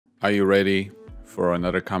Are you ready for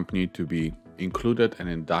another company to be included and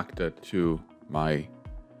inducted to my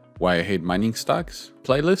Why I Hate Mining Stocks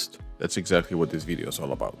playlist? That's exactly what this video is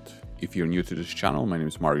all about. If you're new to this channel, my name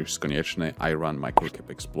is Mariusz Konieczny. I run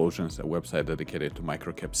Microcap Explosions, a website dedicated to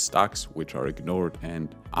microcap stocks, which are ignored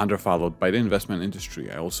and underfollowed by the investment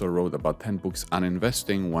industry. I also wrote about 10 books on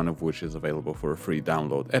investing, one of which is available for a free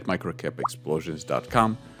download at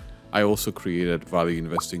microcapexplosions.com. I also created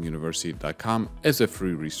valueinvestinguniversity.com as a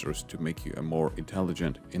free resource to make you a more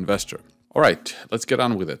intelligent investor. All right, let's get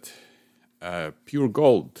on with it. Pure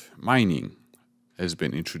gold mining has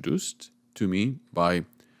been introduced to me by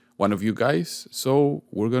one of you guys, so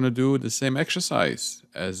we're going to do the same exercise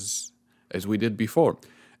as we did before.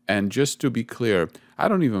 And just to be clear, I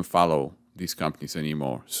don't even follow these companies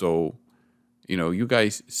anymore. So, you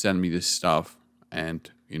guys send me this stuff and,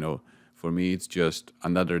 for me, it's just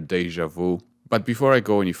another deja vu. But before I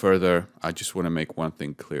go any further, I just want to make one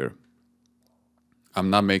thing clear.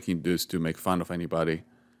 I'm not making this to make fun of anybody.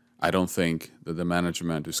 I don't think that the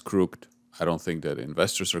management is crooked. I don't think that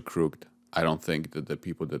investors are crooked. I don't think that the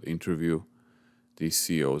people that interview these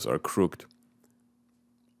CEOs are crooked.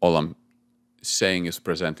 All I'm saying is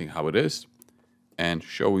presenting how it is and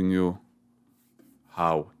showing you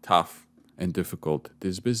how tough and difficult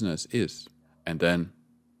this business is. And then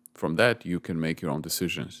from that, you can make your own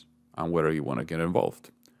decisions on whether you want to get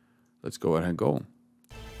involved. Let's go ahead and go.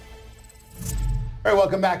 All right,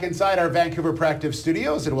 welcome back inside our Vancouver Proactive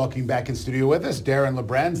Studios, and welcome back in studio with us, Darren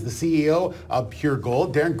LeBrans, the CEO of Pure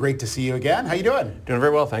Gold. Darren, great to see you again. How you doing? Doing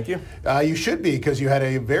very well, thank you. You should be, because you had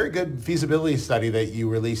a very good feasibility study that you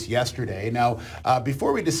released yesterday. Now,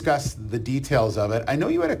 before we discuss the details of it, I know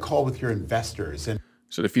you had a call with your investors. And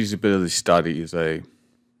so the feasibility study is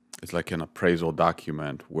like an appraisal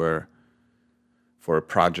document where, for a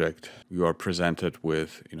project, you are presented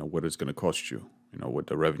with, what it's going to cost you. What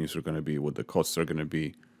the revenues are going to be, what the costs are going to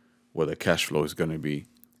be, what the cash flow is going to be.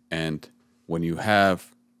 And when you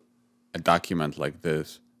have a document like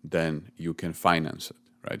this, then you can finance it,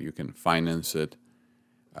 right? You can finance it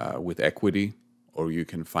with equity, or you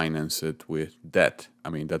can finance it with debt. I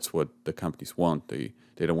mean, that's what the companies want. They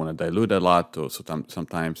don't want to dilute a lot, or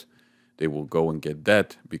sometimes they will go and get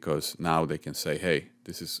debt because now they can say, hey,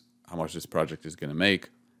 this is how much this project is going to make.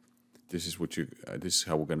 This is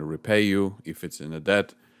how we're going to repay you if it's in a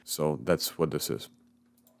debt. So that's what this is.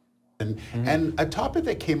 And a topic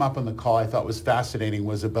that came up on the call I thought was fascinating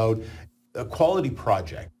was about a quality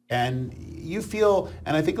project. And you feel,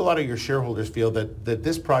 and I think a lot of your shareholders feel, that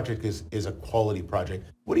this project is a quality project.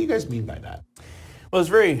 What do you guys mean by that? Well, there's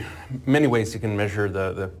very many ways you can measure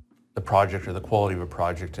the project or the quality of a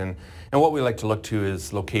project. And what we like to look to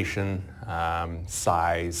is location,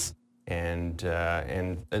 size, and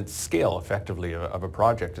scale effectively of a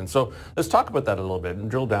project. And so let's talk about that a little bit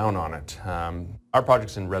and drill down on it. Our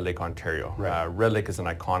project's in Red Lake, Ontario. Right. Red Lake is an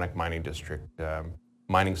iconic mining district.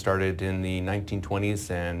 Mining started in the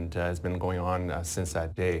 1920s and has been going on since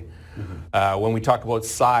that day. Mm-hmm. When we talk about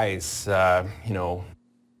size,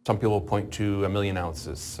 some people point to 1 million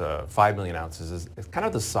ounces, 5 million ounces is kind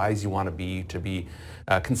of the size you want to be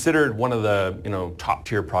considered one of the top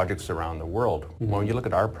tier projects around the world. Mm-hmm. When you look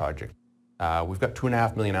at our project, we've got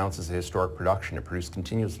 2.5 million ounces of historic production. It produced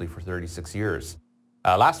continuously for 36 years.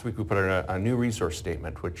 Last week we put out a new resource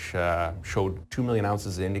statement which showed 2 million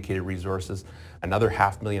ounces of indicated resources, another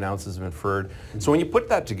 500,000 ounces of inferred. Mm-hmm. So when you put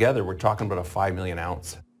that together, we're talking about a 5 million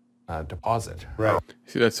ounce deposit. Right.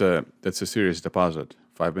 See, that's a serious deposit.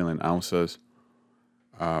 5 million ounces.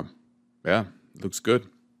 Yeah, looks good.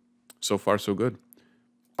 So far, so good.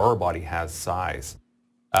 Our body has size.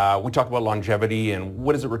 We talk about longevity and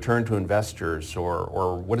what does it return to investors,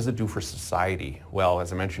 or what does it do for society? Well,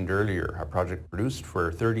 as I mentioned earlier, our project produced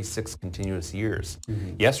for 36 continuous years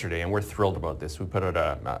yesterday, and we're thrilled about this. We put out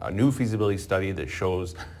a new feasibility study that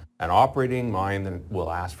shows an operating mine that will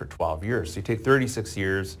last for 12 years. So you take 36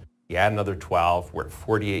 years, you add another 12, we're at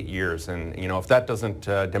 48 years. And if that doesn't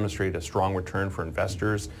demonstrate a strong return for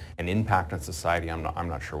investors and impact on society, I'm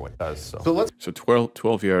not sure what does. So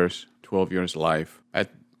 12 years life at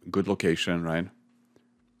good location, right?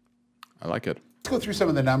 I like it. Let's go through some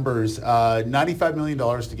of the numbers. $95 million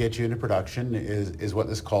to get you into production is what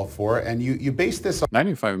this called for. And you base this on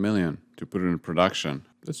 $95 million to put it in production.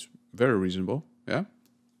 That's very reasonable, yeah?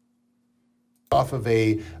 Off of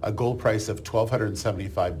a gold price of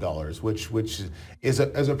 $1,275, which is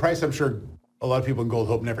a price I'm sure a lot of people in gold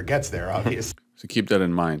hope never gets there, obviously. So keep that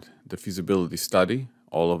in mind. The feasibility study,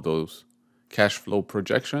 all of those cash flow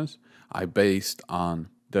projections, I based on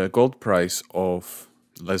the gold price of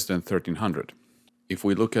less than $1,300. If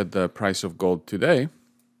we look at the price of gold today,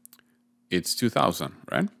 it's $2,000,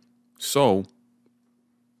 right? So,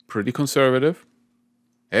 pretty conservative.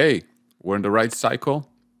 Hey, we're in the right cycle.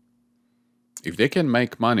 If they can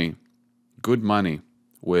make money, good money,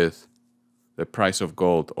 with the price of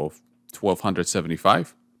gold of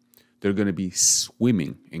 $1,275, they're going to be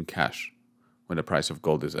swimming in cash when the price of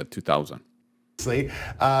gold is at 2,000. So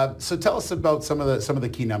tell us about some of the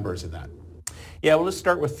key numbers in that. Yeah, well, let's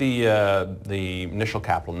start with the initial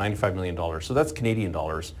capital, $95 million. So that's Canadian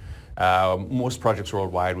dollars. Most projects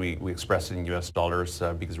worldwide, we express it in US dollars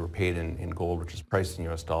because we're paid in gold, which is priced in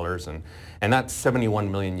US dollars, and that's 71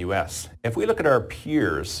 million US. If we look at our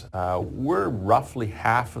peers, we're roughly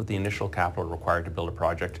half of the initial capital required to build a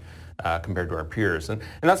project compared to our peers. And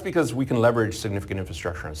that's because we can leverage significant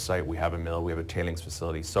infrastructure on site. We have a mill, we have a tailings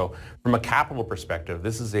facility. So from a capital perspective,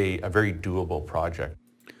 this is a very doable project.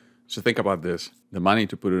 So think about this. The money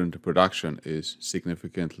to put it into production is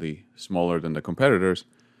significantly smaller than the competitors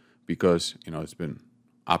because, it's been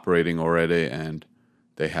operating already and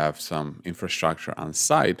they have some infrastructure on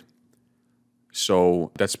site.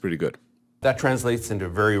 So that's pretty good. That translates into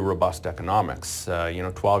very robust economics.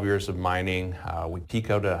 12 years of mining, we peak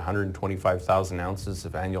out at 125,000 ounces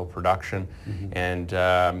of annual production. And,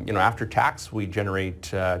 after tax, we generate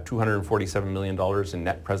 $247 million in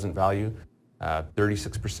net present value,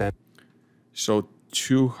 36%. So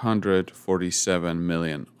 247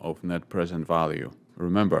 million of net present value.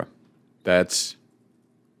 Remember, that's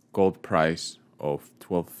gold price of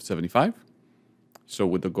 $1,275. So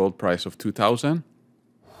with the gold price of 2,000,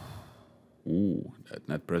 that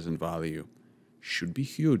net present value should be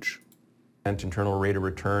huge. And internal rate of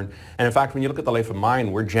return. And in fact, when you look at the life of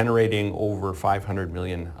mine, we're generating over 500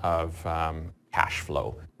 million of cash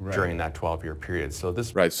flow during that 12-year period. So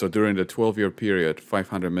this So during the 12-year period,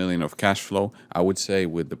 500 million of cash flow. I would say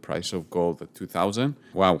with the price of gold at 2,000,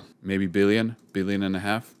 wow, maybe billion and a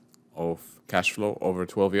half of cash flow over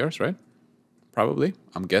 12 years, right? Probably,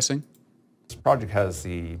 I'm guessing. This project has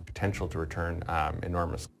the potential to return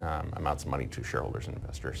enormous amounts of money to shareholders and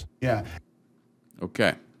investors. Yeah.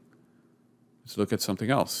 Okay. Let's look at something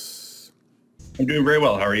else. I'm doing very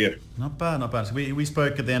well. How are you? Not bad, not bad. So we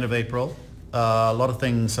spoke at the end of April. A lot of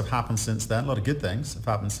things have happened since then. A lot of good things have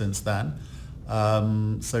happened since then.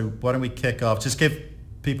 So why don't we kick off? Just give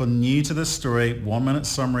people new to this story 1 minute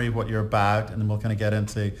summary of what you're about, and then we'll kind of get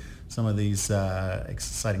into some of these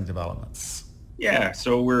exciting developments. Yeah,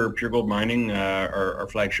 so we're Pure Gold Mining. Our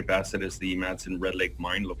flagship asset is the Madsen Red Lake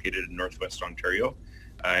mine located in northwest Ontario.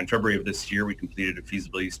 In February of this year, we completed a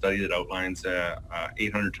feasibility study that outlines a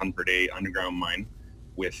 800 ton per day underground mine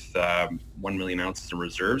with 1 million ounces in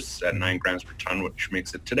reserves at 9 grams per ton, which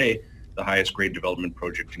makes it today the highest grade development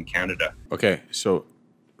project in Canada. Okay, so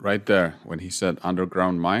right there, when he said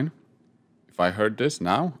underground mine, if I heard this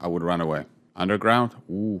now, I would run away. Underground,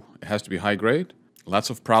 it has to be high grade. Lots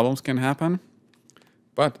of problems can happen.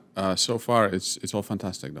 But so far, it's all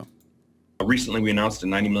fantastic, though. Recently, we announced a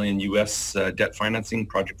 $90 million US debt financing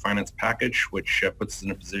project finance package, which puts us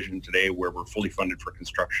in a position today where we're fully funded for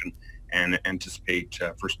construction and anticipate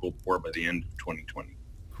first gold pour by the end of 2020.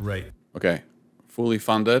 Great. Okay, fully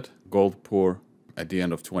funded, gold pour at the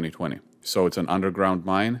end of 2020. So it's an underground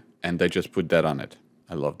mine, and they just put that on it.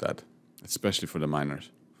 I love that, especially for the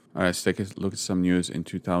miners. All right, let's take a look at some news in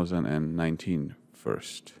 2019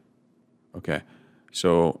 first. Okay.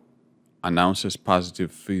 So, announces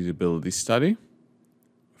positive feasibility study.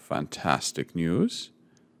 Fantastic news.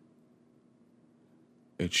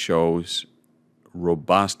 It shows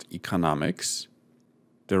robust economics.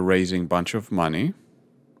 They're raising a bunch of money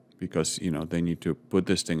because, they need to put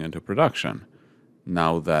this thing into production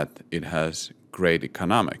now that it has great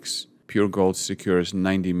economics. Pure Gold secures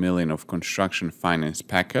 90 million of construction finance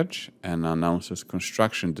package and announces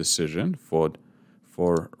construction decision for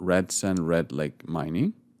Red Lake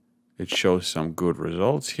mining. It shows some good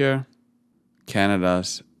results here.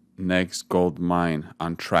 Canada's next gold mine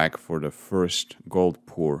on track for the first gold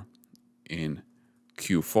pour in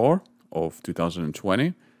Q4 of 2020.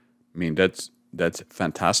 I mean, that's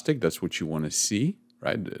fantastic. That's what you want to see,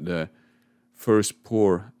 right? The first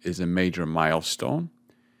pour is a major milestone.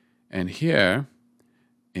 And here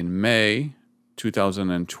in May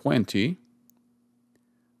 2020,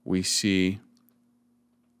 we see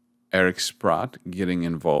Eric Sprott getting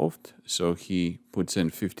involved. So he puts in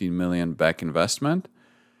 15 million back investment.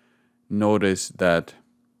 Notice that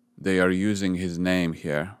they are using his name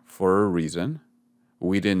here for a reason.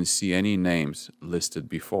 We didn't see any names listed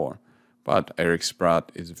before, but Eric Sprott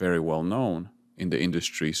is very well known in the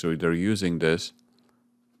industry. So they're using this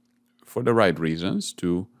for the right reasons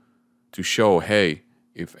to show, hey,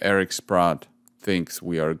 if Eric Sprott thinks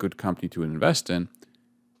we are a good company to invest in,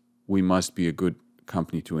 we must be a good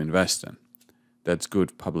company to invest in. That's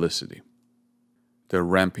good publicity.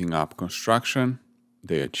 They're ramping up construction.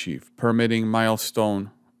 They achieve permitting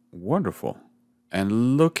milestone. Wonderful.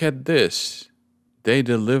 And look at this. They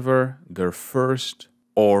deliver their first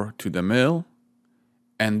ore to the mill.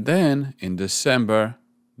 And then in December,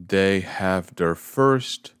 they have their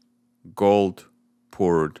first gold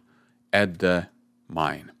poured at the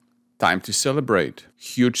mine. Time to celebrate.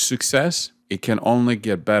 Huge success. It can only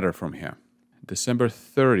get better from here. December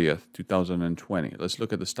 30th, 2020. Let's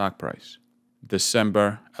look at the stock price.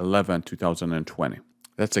 December 11th, 2020.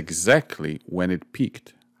 That's exactly when it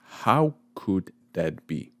peaked. How could that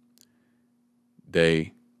be?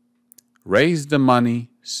 They raised the money,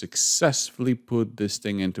 successfully put this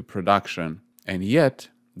thing into production, and yet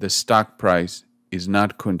the stock price is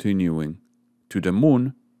not continuing to the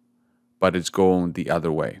moon, but it's going the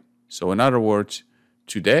other way. So in other words,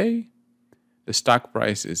 today, the stock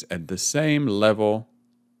price is at the same level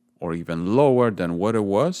or even lower than what it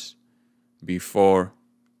was before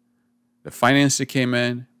the financing came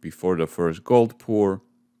in, before the first gold pour,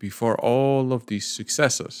 before all of these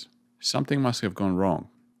successes. Something must have gone wrong.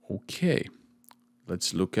 Okay,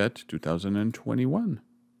 let's look at 2021.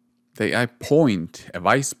 They appoint a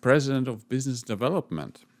vice president of business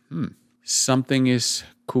development. Something is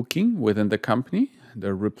cooking within the company.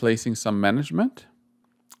 They're replacing some management.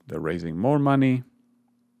 They're raising more money.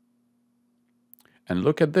 And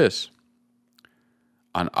look at this.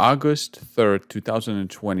 On August 3rd,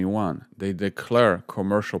 2021, they declare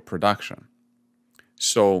commercial production.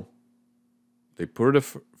 So they poured the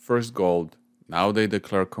first gold. Now they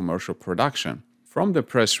declare commercial production. From the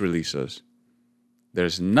press releases,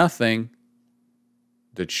 there's nothing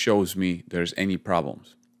that shows me there's any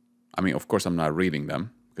problems. I mean, of course, I'm not reading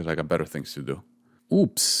them because I got better things to do.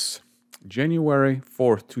 Oops. January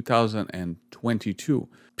 4th, 2022.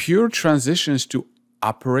 Pure transitions to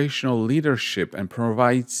operational leadership and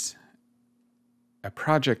provides a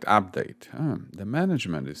project update. The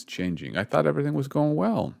management is changing. I thought everything was going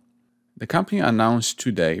well. The company announced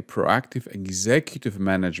today proactive executive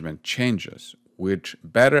management changes which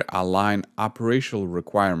better align operational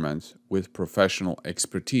requirements with professional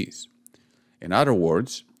expertise. In other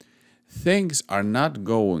words, things are not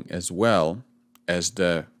going as well as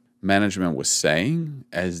the management was saying,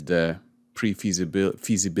 as the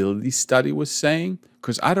feasibility study was saying,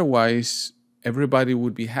 because otherwise everybody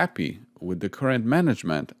would be happy with the current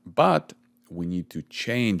management. But we need to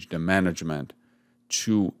change the management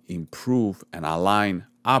to improve and align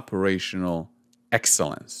operational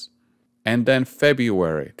excellence. And then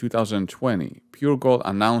February 2020, Pure Gold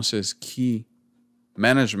announces key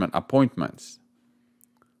management appointments.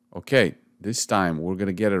 Okay, this time we're going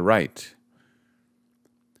to get it right.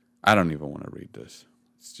 I don't even want to read this.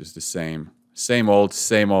 It's just the same old,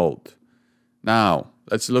 same old. Now,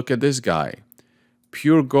 let's look at this guy.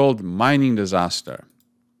 Pure Gold mining disaster.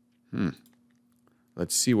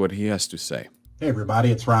 Let's see what he has to say. Hey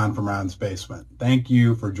everybody, it's Ron from Ron's Basement. Thank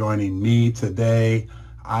you for joining me today.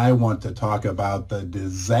 I want to talk about the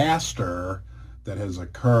disaster that has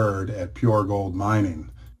occurred at Pure Gold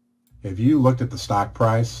Mining. If you looked at the stock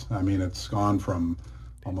price, I mean, it's gone from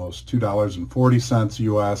almost $2.40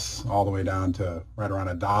 US all the way down to right around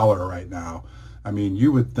 $1 right now. I mean,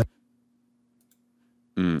 you would think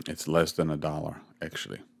it's less than $1,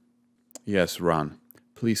 actually. Yes, Ron,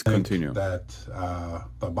 please continue. That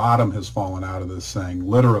the bottom has fallen out of this thing,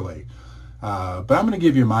 literally. But I'm going to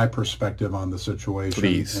give you my perspective on the situation.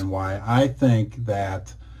 Please. And why I think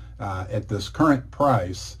that at this current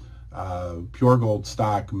price, Pure Gold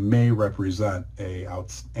stock may represent an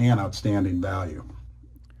outstanding value.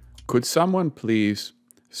 Could someone please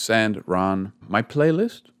send Ron my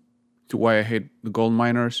playlist to Why I Hate the Gold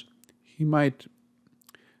Miners? He might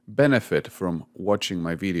benefit from watching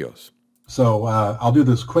my videos. So I'll do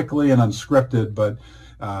this quickly and unscripted, but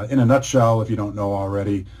in a nutshell, if you don't know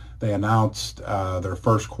already, they announced their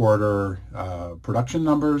first quarter production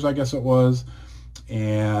numbers, I guess it was,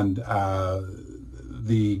 and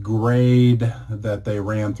the grade that they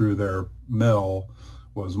ran through their mill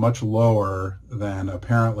was much lower than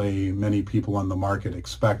apparently many people in the market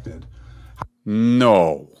expected.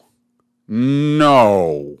 No,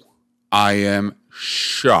 I am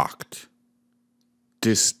shocked.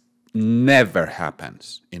 This never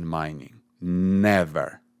happens in mining.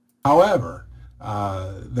 Never. However,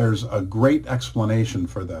 there's a great explanation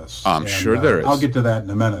for this. I'm sure there is. I'll get to that in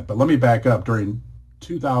a minute, but let me back up. During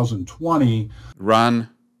 2020... Ron,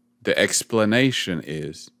 the explanation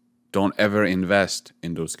is don't ever invest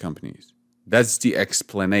in those companies. That's the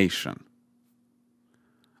explanation.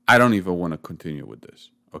 I don't even want to continue with this,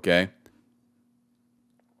 okay?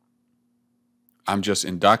 I'm just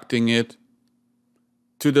inducting it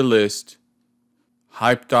to the list,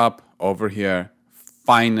 hyped up over here,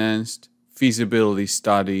 financed, feasibility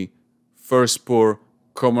study, first pour,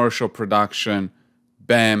 commercial production,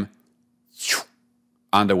 bam,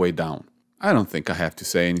 on the way down. I don't think I have to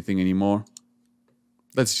say anything anymore.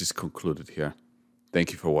 Let's just conclude it here.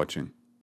 Thank you for watching.